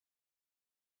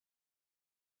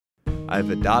I've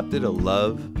adopted a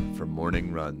love for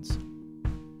morning runs.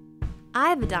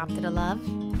 I've adopted a love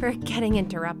for getting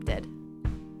interrupted.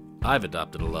 I've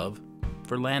adopted a love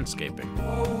for landscaping.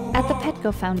 At the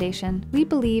Petco Foundation, we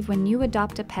believe when you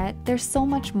adopt a pet, there's so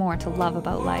much more to love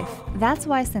about life. That's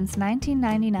why since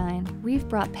 1999, we've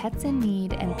brought pets in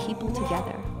need and people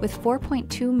together, with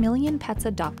 4.2 million pets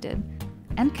adopted,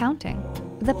 and counting.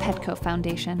 The Petco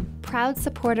Foundation, proud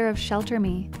supporter of Shelter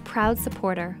Me, proud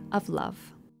supporter of love.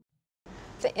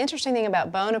 The interesting thing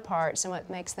about Bonapartes and what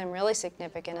makes them really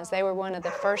significant is they were one of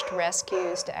the first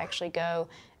rescues to actually go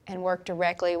and work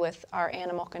directly with our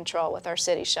animal control, with our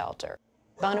city shelter.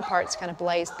 Bonapartes kind of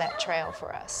blazed that trail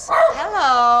for us.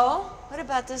 Hello. What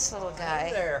about this little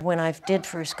guy? When I did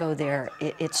first go there,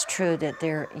 it's true that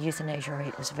their euthanasia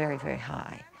rate was very, very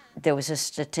high. There was a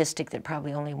statistic that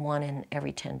probably only 1 in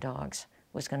every 10 dogs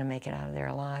was going to make it out of there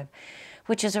alive,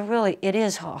 which is it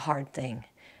is a hard thing.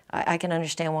 I can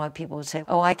understand why people would say,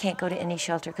 oh, I can't go to any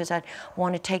shelter because I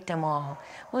want to take them all.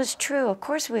 Well, it's true. Of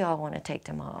course we all want to take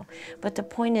them all. But the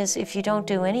point is, if you don't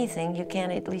do anything, you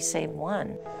can't at least save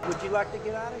one. Would you like to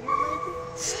get out of here, maybe?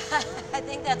 I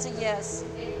think that's a yes.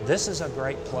 This is a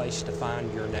great place to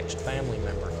find your next family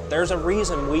member. There's a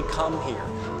reason we come here,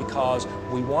 because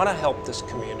we want to help this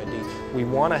community. We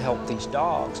want to help these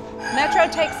dogs. Metro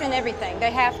takes in everything.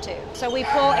 They have to. So we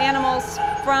pull animals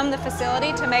from the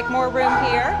facility to make more room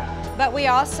here, but we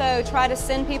also try to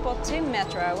send people to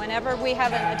Metro. Whenever we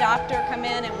have an adopter come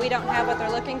in and we don't have what they're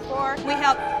looking for, we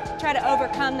help try to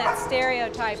overcome that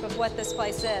stereotype of what this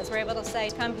place is. We're able to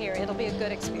say, come here, it'll be a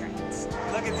good experience.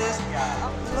 Look at this guy.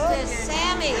 Oh, this is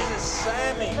Sammy. This is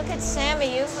Sammy. Look at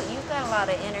Sammy. You've got a lot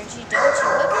of energy, don't you?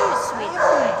 Look at you, sweet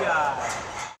boy. Guy.